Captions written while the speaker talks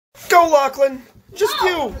go, Lachlan. Just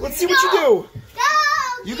you. Let's see what you do.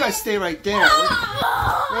 You guys stay right there.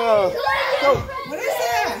 Go. What is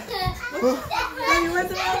that?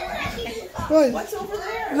 What? What's over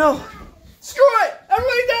there? No. Screw it.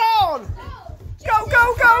 Everybody down. Go,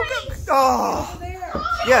 go, go, go. Oh.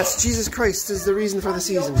 Yes, Jesus Christ is the reason for the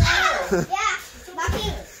season.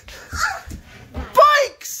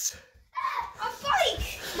 Bikes! A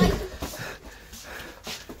bike!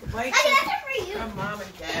 Mike, I got it for you. from Mom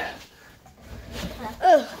and Dad.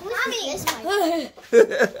 Mommy is my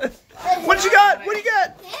What you got? What do you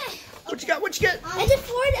got? What you got? What you got? It's a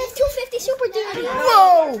Ford F-250 Super Duty.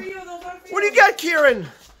 Whoa! What do you got, Kieran?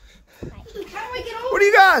 How do I get over? What do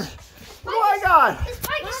you got? What do I got? This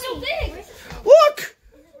bike is so big. Look!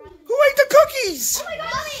 Who ate the cookies? Oh my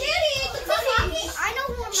God, Shanny ate the cookies. I know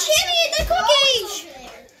who Shanny ate the cookies.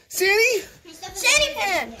 Sandy? Shanny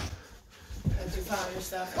Pan. Did you find your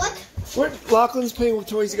stuff? What? What? Lachlan's playing with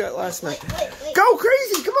toys he got last night. Wait. Go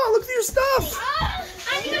crazy! Come on, look through your stuff. I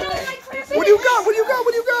need to know my clear. What do you got? What do you got?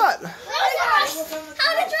 What do you got? Roblox.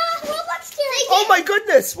 How to draw Roblox characters. Oh my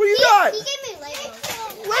goodness! What do you got? He gave me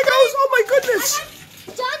Legos. Legos? Oh my goodness!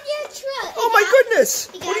 John Deere truck. Oh my goodness!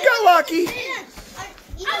 What do you got, Lachy? I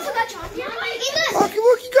also got John Deere. Lachy,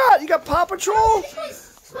 look, you got Paw Patrol. Look,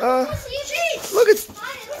 it's.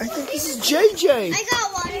 I think this is JJ. I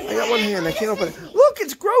got one. I got one hand. I can't open it. Look,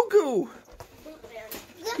 it's Grogu.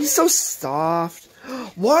 He's so soft.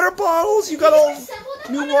 Water bottles. You got all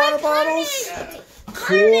new water bottles.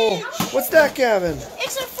 Cool. What's that, Gavin?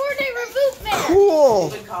 It's a 4-day reboot man. Cool.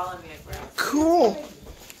 You've been calling me a crap. Cool.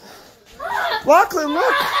 Lachlan,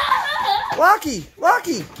 look. Lachlan. I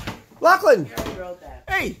already wrote that.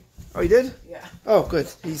 Hey. Oh, you did? Yeah. Oh, good.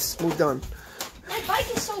 He's moved on. My bike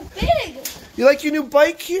is so big. You like your new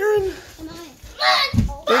bike, Kieran? Come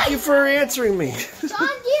Thank you for answering me. John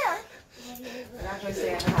Deere. We're not going to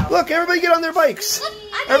stay in the house. Look, everybody get on their bikes.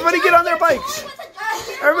 Everybody get on their bikes.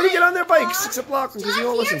 Everybody get on their bikes, except Lachlan, because he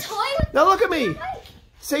won't listen. Now look at me.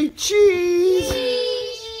 Say cheese.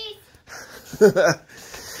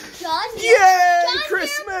 John Deere. Yay, John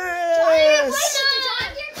Christmas.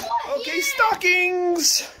 Deere. Okay,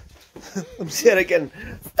 stockings. Let me say it again.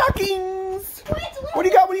 Stockings. What do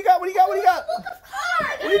you got? What do you got? What do you got? What do you got? Book of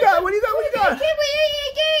cards. What do you got? What do you got? What do you got?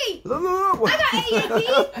 Look, I got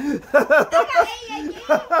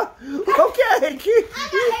AAD. Okay, Keith.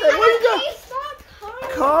 What do you got?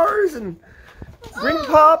 Cars and Ring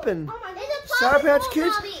Pop and Sour Patch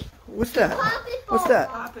Kids. What's that? What's that?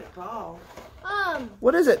 Pop it ball.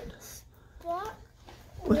 What is it? What?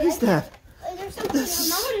 What is that? There's something.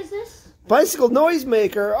 What is this? Bicycle noise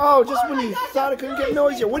maker. Oh, just when you thought it couldn't get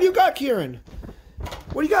noisier. What do you got, Kieran?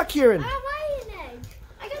 What do you got, Kieran? I have an egg.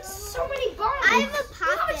 I got so many bombs. I have a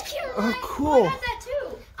poppet. Oh, cool. I got that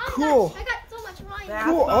too. Cool. I got so much Ryan.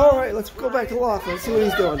 Cool. All right, let's go back to Lachlan. See what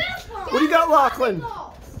he's doing. What do you got, Lachlan?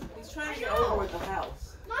 He's trying to get over with the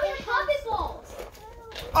house. Mommy, poppet balls.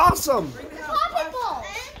 Awesome. Poppet balls.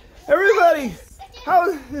 Everybody. How? I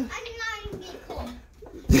did not even get cool.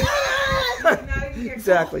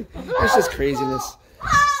 Exactly. It's just craziness.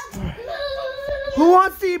 Who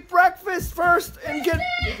wants to eat breakfast first and get?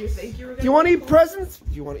 Did you think you were Do you want to eat presents?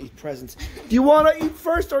 Do you want to eat presents? Do you want to eat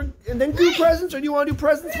first and then do presents, or do you want to do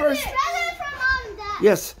presents first? Present from Mom and Dad.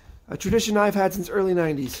 Yes, a tradition I've had since early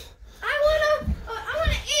 '90s. I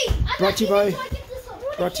wanna eat. Brought to you by.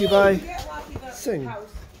 Brought to you by. Sing. I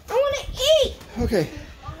wanna eat. Okay.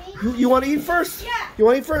 You want to eat first? Yeah. You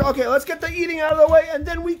want to eat first? Okay, let's get the eating out of the way, and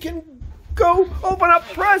then we can go open up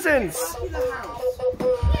presents.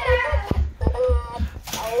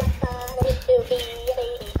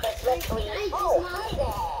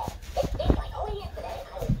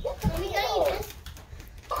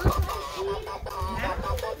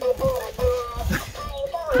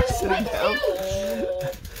 Sitting down.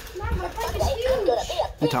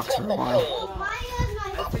 He talks for a while.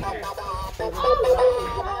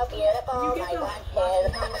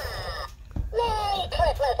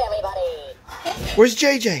 Where's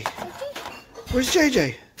JJ? Where's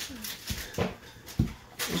JJ?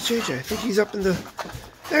 Where's JJ? I think he's up in the...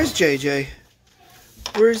 There's JJ.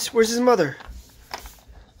 Where's his mother?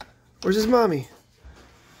 Where's his mommy?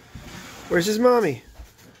 Where's his mommy?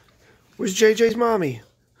 Where's JJ's mommy?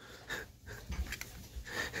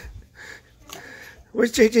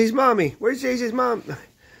 Where's JJ's mommy? Where's JJ's mom?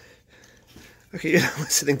 Okay, you're not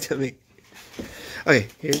listening to me. Okay,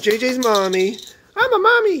 here's JJ's mommy. I'm a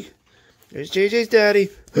mommy. There's JJ's daddy.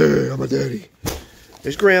 Hey, I'm a daddy.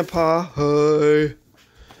 There's Grandpa. Hi.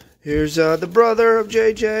 Here's the brother of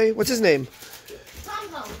JJ. What's his name?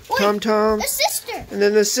 Tom Tom. The sister. And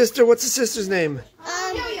then the sister. What's the sister's name?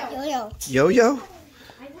 Yo-yo. Yo-Yo?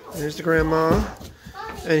 There's the grandma.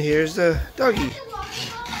 And here's the doggy,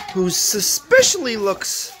 who suspiciously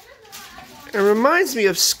looks and reminds me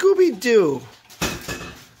of Scooby-Doo.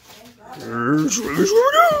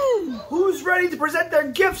 Who's ready to present their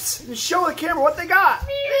gifts and show the camera what they got?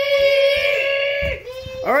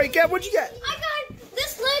 All right, Gav, what'd you get? I got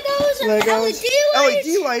this Legos and Legos. LED lights.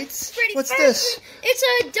 LED lights. Pretty What's fancy. this? It's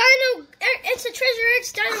a Dino. It's a Treasure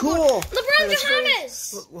X Dino. Cool. LeBron That's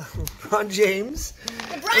James. LeBron James.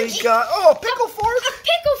 LeBron And James. he got a pickle fork. A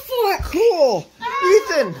pickle fork. Cool.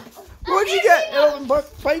 Ethan, what'd you get?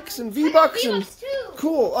 Bikes and V-Bucks and V-Bucks too.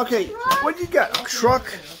 cool. Okay, what'd you get? A truck,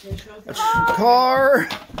 a car,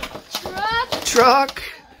 truck.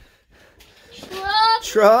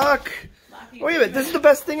 Wait a minute, this is the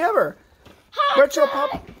best thing ever. Retro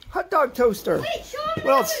Pop hot dog toaster. Wait, show me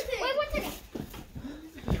What else? everything. Wait, one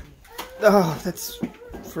second. Oh, that's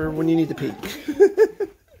for when you need to pee.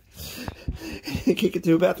 Kick it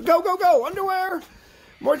to a bathroom. Go, go, go! Underwear!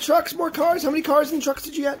 More trucks, more cars. How many cars and trucks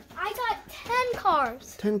did you get? I got 10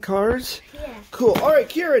 cars. 10 cars? Yeah. Cool. All right,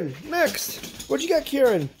 Kieran, next. What'd you get,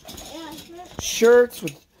 Kieran? Shirts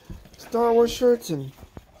with Star Wars shirts, and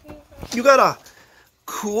you got a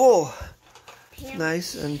cool,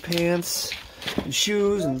 nice, and pants, and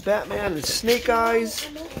shoes, and Batman, and Snake Eyes,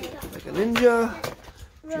 like a ninja,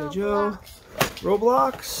 Joe,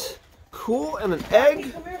 Roblox, cool, and an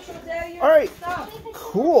egg. All right,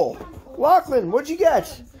 cool. Lachlan, what'd you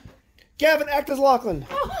get? Gavin, act as Lachlan.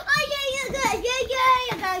 I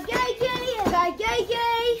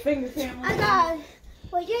Finger family. got.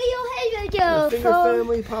 Well, Finger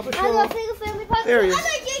family, Papa I Show. got Finger Family Pop. There he is. I got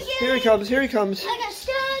JJ. Here he comes. Here he comes. I got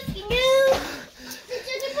stuff. You know.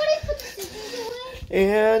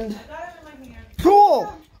 And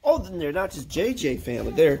cool. Oh, then they're not just JJ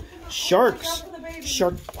family. They're sharks.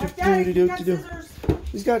 Shark. Do.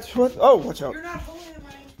 He's got what? Oh, watch out. You're not holding the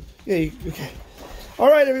money. Yeah. Okay. All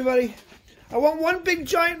right, everybody. I want one big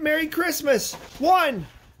giant Merry Christmas. 1,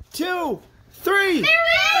 2, 3.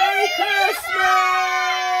 Merry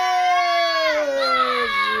Christmas!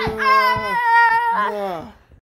 Yeah.